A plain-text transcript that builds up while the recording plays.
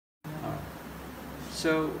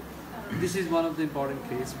So this is one of the important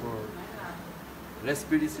case for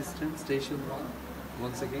respiratory system, station 1.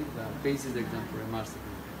 Once again, the basis exam for MRCP.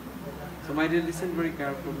 So my dear, listen very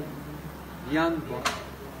carefully. Young boy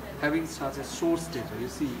having such a short stature, you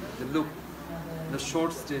see the look, the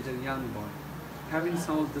short stature young boy, having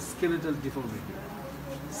some of the skeletal deformity,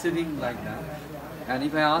 sitting like that. And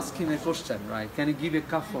if I ask him a question, right, can you give a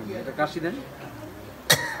cough for me? Eta kashi den?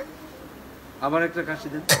 Abar ekta kashi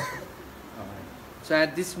den? So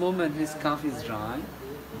at this moment his cough is dry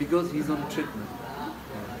because he's on treatment.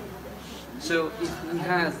 So if he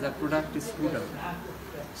has the productive sputum,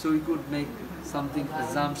 so we could make something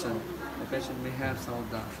assumption the patient may have some of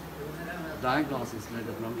the diagnosis like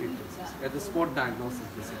the bronchiectasis, at the spot diagnosis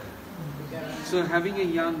basically. So having a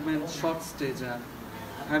young man short stature,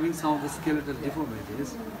 having some of the skeletal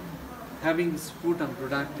deformities, having sputum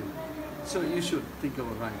productive, so you should think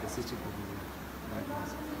about the cystic fibrosis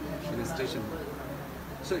diagnosis in a station 1.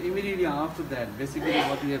 So immediately after that, basically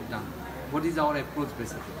what we have done, what is our approach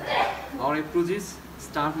basically? Our approach is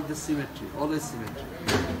start with the symmetry, always symmetry.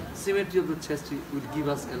 Symmetry of the chest will give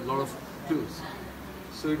us a lot of clues.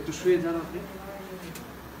 So to show you that,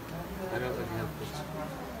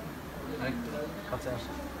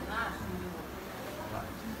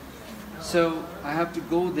 so I have to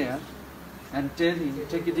go there and tell him,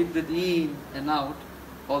 take a deep breath in and out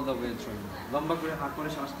all the way through. Lamba kore haat kore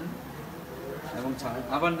shas neন এবং ছাড়েন,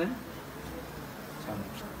 আবার নেন, ছাড়েন,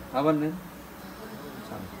 আবার নেন,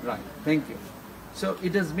 ছাড়েন. Right, thank you. So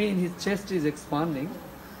it does mean his chest is expanding,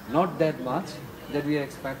 not that much that we are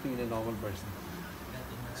expecting in a normal person.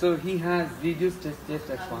 So he has reduced chest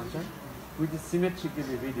expansion, which is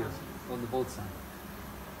symmetrically reduced on the both sides.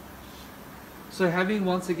 So having,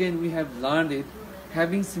 once again, we have learned it,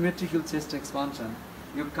 having symmetrical chest expansion,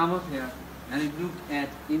 you come up here and you look at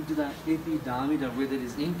into the AP diameter whether it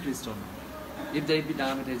is increased or not. If the AP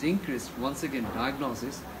diameter is increased, once again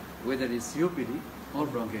diagnosis whether it is COPD or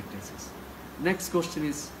bronchiectasis. Next question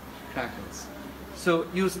is crackles. So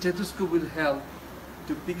your stethoscope will help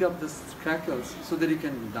to pick up the crackles so that you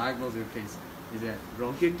can diagnose your case. Is a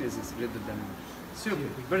bronchiectasis rather than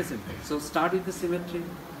COPD. Very simple. So start with the symmetry,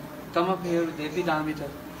 come up here with the AP diameter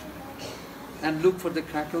and look for the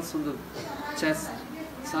crackles on the chest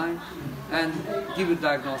side and give a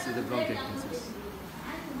diagnosis of the bronchiectasis.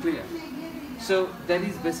 Clear? So that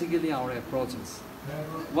is basically our approaches.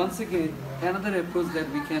 Once again, another approach that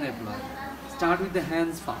we can apply. Start with the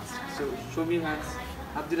hands first. So show me hands.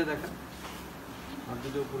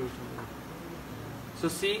 So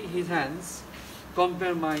see his hands.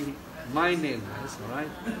 Compare my nail beds,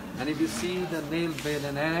 alright? And if you see the nail bed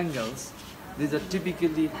and angles, these are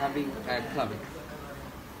typically having a clubbing.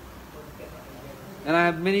 And I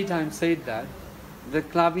have many times said that the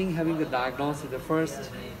clubbing having the diagnosis, the first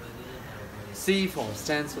C4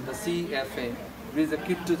 stands for the CFA, which is the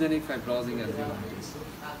cryptogenic fibrosing alveolitis.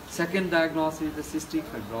 Second diagnosis is the cystic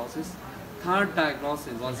fibrosis. Third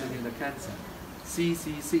diagnosis, once again, the cancer,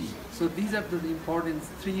 CCC. So these are the important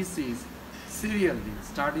 3 C's serially,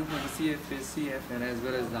 starting from the CFA, CFN, as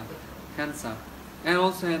well as the cancer. And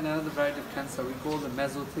also another variety of cancer we call the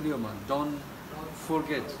mesothelioma. Don't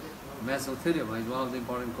forget, mesothelioma is one of the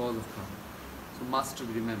important causes of cancer. So must to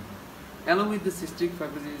be remembered. Along with the cystic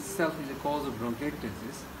fibrosis itself is a cause of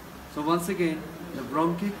bronchiectasis. So once again, the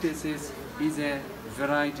bronchiectasis is a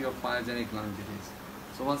variety of pyogenic lung disease.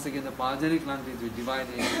 So once again, the pyogenic lung disease we divide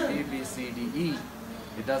into A, B, C, D, E.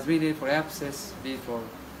 It does mean A for abscess, B for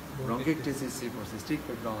bronchiectasis, C for cystic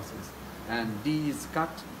fibrosis, and D is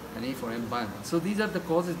cut, and E for embollism. So these are the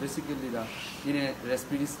causes basically in a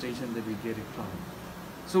respiratory station that we get a clubbing.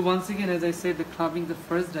 So once again, as I said, the clubbing, the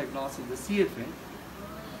first diagnosis, the CFA,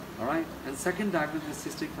 alright, and second diagnosis,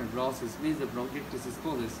 cystic fibrosis, means the bronchiectasis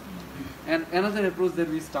causes. And another approach that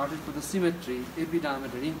we started for the symmetry, AP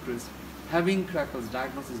diameter increase, having crackles,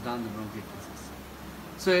 diagnosis done the bronchiectasis.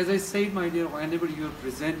 So as I said, my dear, whenever you are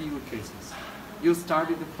presenting your cases, you start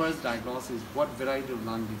with the first diagnosis, what variety of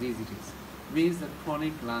lung disease it is. Means the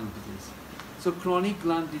chronic lung disease. So chronic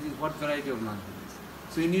lung disease, what variety of lung disease?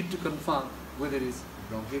 So you need to confirm whether it is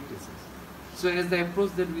bronchiectasis. So as the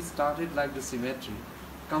approach that we started, like the symmetry,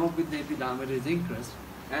 come up with the AP diameter is increased,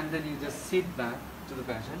 and then you just sit back to the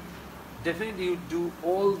patient. Definitely you do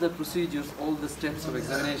all the procedures, all the steps of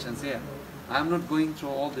examinations here. I'm not going through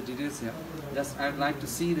all the details here. Just I'd like to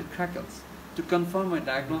see the crackles to confirm my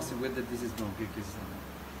diagnosis whether this is bronchiectasis or not.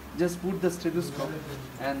 Just put the stethoscope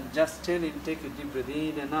and just tell him, take a deep breath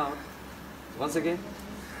in and out. Once again.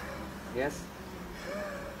 Yes.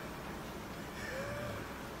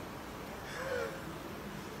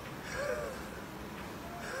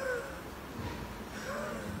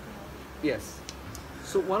 Yes.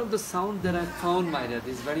 So one of the sound that I found, my dad,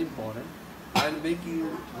 is very important. I'll make you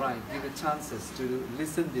give a chances to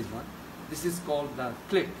listen this one. This is called the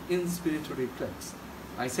click, inspiratory clicks.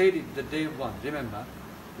 I said it the day one, remember,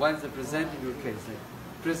 once I presented your case,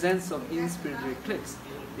 presence of inspiratory clicks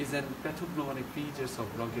is an pathognomonic features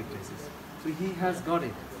of bronchiectasis. So he has got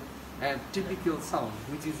it. And typical sound,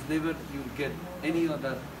 which is never you get any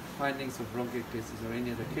other findings of bronchiectasis or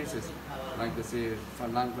any other cases, like say for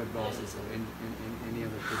lung fibrosis or in any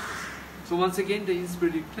other cases. So once again, the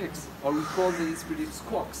inspiratory clicks, or we call the inspiratory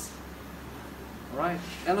squawks. Alright,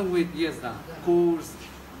 along with the course,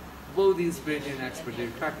 both inspiratory and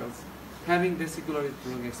expiratory crackles, having vesicular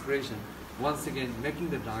prolonged expiration, once again making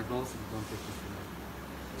the diagnosis of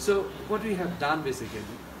bronchiectasis. So what we have done basically,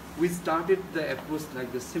 we started the approach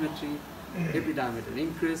like the symmetry, epidiameter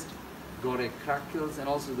increased, got a crackles and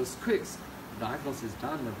also the squeaks, diagnosis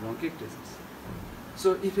done of bronchiectasis.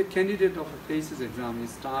 So if a candidate of a cases exam, you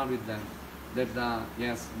start with them, that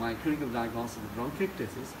yes, my clinical diagnosis of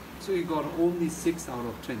bronchiectasis, so you got only 6 out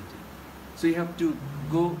of 20. So you have to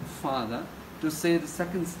go further to say the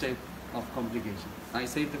second step of complication. I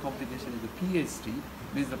say the complication is the PhD,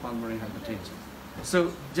 means the pulmonary hypertension.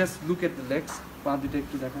 So just look at the legs,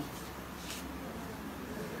 detect to that one.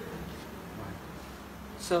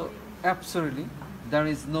 So absolutely, there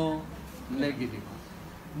is no leg edema.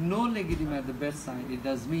 No leg edema at the bedside, it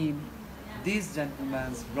does mean this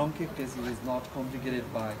gentleman's bronchiectasis is not complicated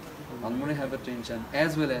by pulmonary hypertension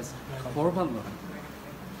as well as pulmonary.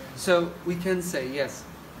 So we can say yes,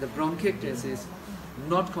 the bronchiectasis is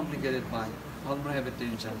not complicated by pulmonary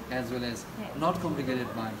hypertension as well as not complicated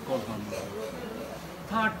by pulmonary.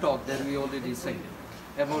 Third talk that we already said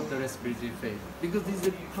about the respiratory failure, because this is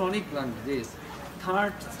a chronic lung disease.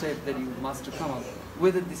 Third step that you must come up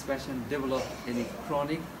whether this patient develop any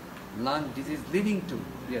chronic lung disease leading to,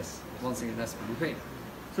 yes, once again respiratory failure.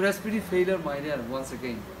 So respiratory failure, my dear, once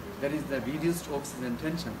again, that is the reduced oxygen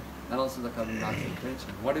tension and also the carbon dioxide tension,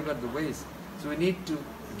 whatever the ways. So we need to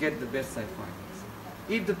get the bedside findings.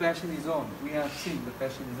 If the patient is on, we have seen the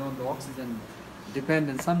patient is on the oxygen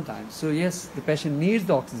dependent sometimes. So yes, the patient needs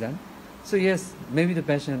the oxygen. So yes, maybe the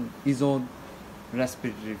patient is on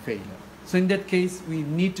respiratory failure. So in that case, we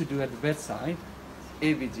need to do at the bedside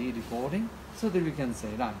ABG reporting so that we can say,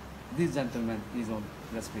 right, this gentleman is on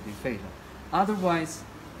respiratory failure. Otherwise,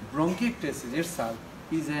 bronchiectasis itself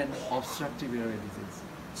is an obstructive airway disease.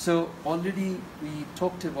 So already we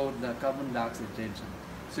talked about the carbon dioxide tension.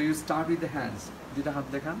 So you start with the hands. Did I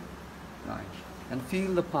have the hand? Right. And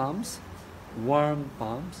feel the palms, warm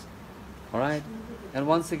palms. All right. And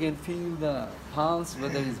once again, feel the pulse,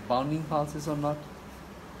 whether it's bounding pulses or not.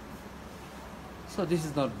 So this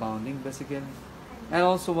is not bounding, basically. And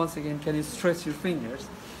also, once again, can you stretch your fingers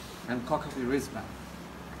and cock up your wristband?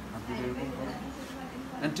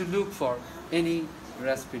 And to look for any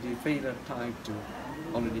respiratory failure type 2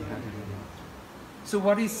 already had it. So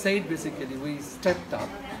what is said basically, we stepped up.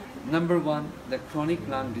 Number one, the chronic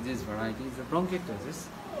lung disease variety is the bronchiectasis,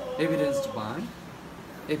 evidenced by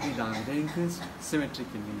epidiameter increased,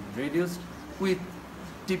 symmetrically reduced, with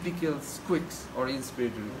typical squeaks or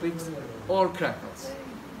inspiratory clicks or crackles.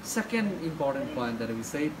 Second important point that we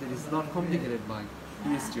said that is not complicated by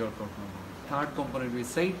PST or component. Third component we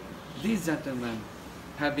said these gentlemen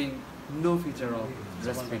having no feature of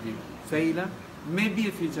respiratory failure, maybe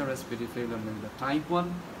a feature of respiratory failure in the type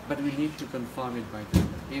 1, but we need to confirm it by the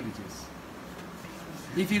ABGs.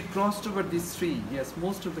 If you crossed over these three, yes,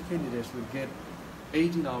 most of the candidates will get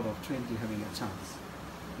 18 out of 20 having a chance.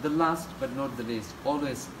 The last but not the least,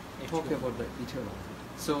 always talk about the etiology.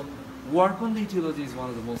 So work on the etiology is one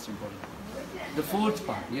of the most important. The fourth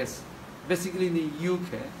part, yes, basically in the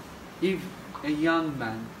UK, if a young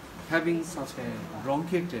man having such a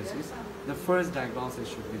bronchiectasis, the first diagnosis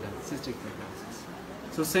should be the cystic fibrosis.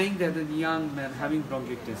 So saying that a young man having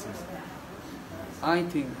bronchiectasis, I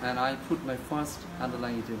think, and I put my first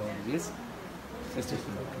underlying etiology is cystic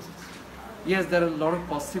fibrosis. Yes, there are a lot of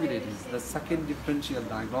possibilities. The second differential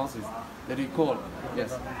diagnosis that we call,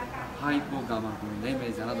 yes, hypogammaglobulinemia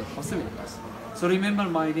is another possibility. So remember,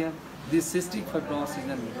 my dear, this cystic fibrosis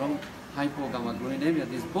and hypogammaglobulinemia,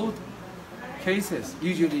 these both cases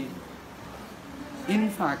usually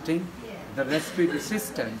infecting the respiratory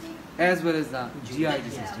system as well as the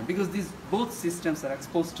GID system, because these both systems are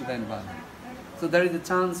exposed to the environment. So there is a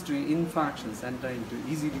chance to infections enter into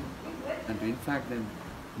easily and to infect them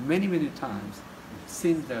many times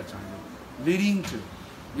since their childhood, leading to,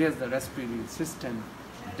 yes, the respiratory system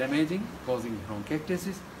damaging, causing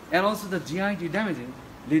bronchiectasis, and also the GID damaging,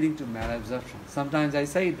 leading to malabsorption. Sometimes I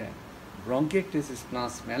say that bronchiectasis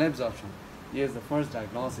plus malabsorption, yes, the first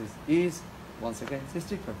diagnosis is once again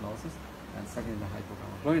cystic fibrosis, and second the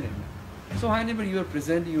hypogammaglobulinemia. So whenever you are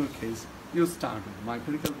presenting your case, you start with my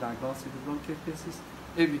clinical diagnosis of bronchiectasis,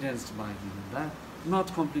 evidenced by that,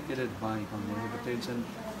 not complicated by pulmonary hypertension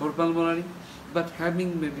or pulmonary, but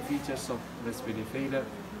having maybe features of respiratory failure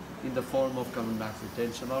in the form of carbon dioxide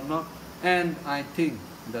tension or not, and I think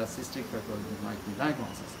the cystic fibrosis might be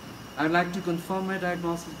diagnosis. I would like to confirm my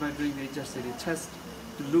diagnosis by doing the HFRCMCH test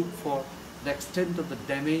to look for the extent of the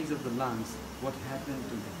damage of the lungs, what happened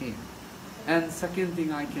to the him. And second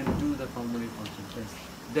thing, I can do the pulmonary function test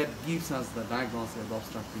that gives us the diagnosis of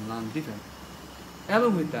obstructing lung defect.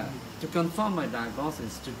 Along with that, to confirm my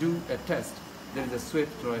diagnosis, to do a test, there is a sweat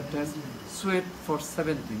chloride test. Sweat for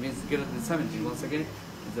 70 means greater than 70. Once again,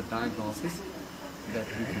 is a diagnosis that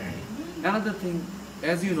we can do. Another thing,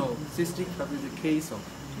 as you know, cystic fibrosis is a case of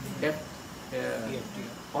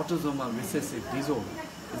autosomal recessive disorder.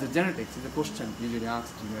 It's a genetics, it's a question usually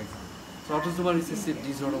asked in your exam. So autosomal recessive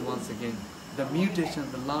disorder, once again, the mutation,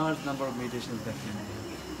 the large number of mutations that can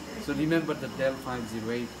be. So remember the DEL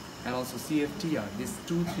 508 and also CFTR, these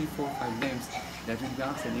 2, 3, 4, 5 names that will be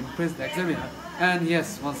asked and impress the examiner. And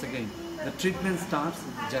yes, once again, the treatment starts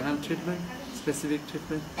with the general treatment, specific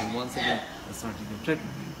treatment, and once again, the surgical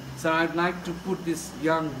treatment. So I'd like to put this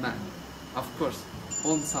young man, of course,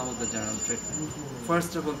 on some of the general treatment.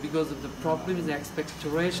 First of all, because of the problem is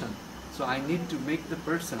expectoration, so I need to make the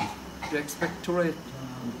person to expectorate,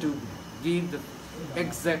 to give the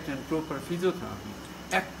exact and proper physiotherapy,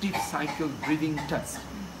 active cycle breathing test,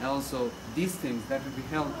 and also these things that will be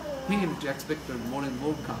help him to expectorate more and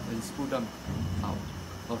more cup and sputum out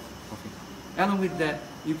of it. Along with that,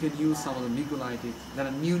 you can use some of the mucolytics. There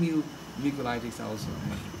are new mucolytics also.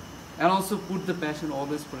 And also put the patient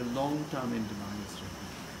always for a long-term antibiotics treatment.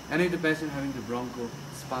 And if the patient having the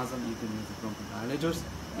bronchospasm, you can use the bronchodilators.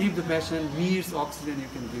 If the patient needs oxygen, you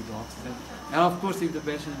can give the oxygen. And of course, if the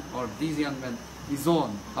patient or these young men is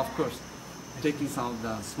on, of course, taking some of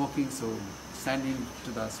the smoking, so sending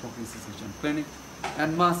to the smoking cessation clinic,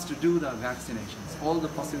 and must to do the vaccinations, all the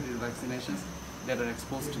possibility vaccinations that are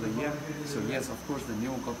exposed to the air. So yes, of course, the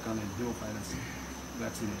pneumococcal and pneumovirus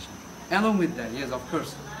vaccination. Along with that, yes, of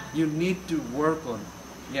course, you need to work on,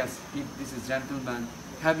 yes, if this is gentleman,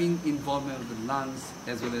 having involvement of the lungs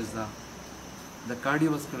as well as the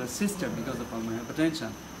cardiovascular system because of pulmonary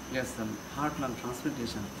hypertension, yes, the heart-lung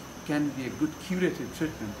transplantation can be a good curative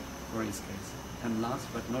treatment for his case. And last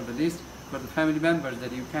but not the least, for the family members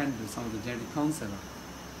that you can do some of the genetic counselor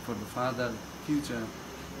for the father, future,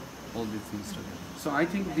 all these things together. So I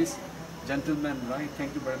think this gentleman, right,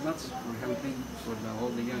 thank you very much for helping for all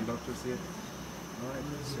the young doctors here. All right,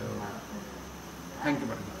 so thank you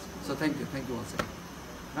very much. So thank you once again.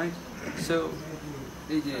 Right, so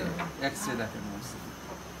X-ray that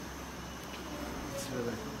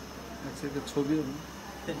X-ray the chobi.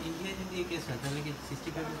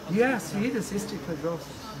 Yes, he is cystic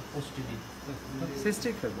fibrosis.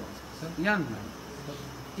 Cystic fibrosis. Young man.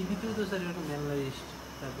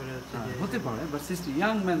 But cystic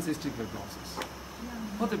young man cystic fibrosis.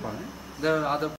 There are other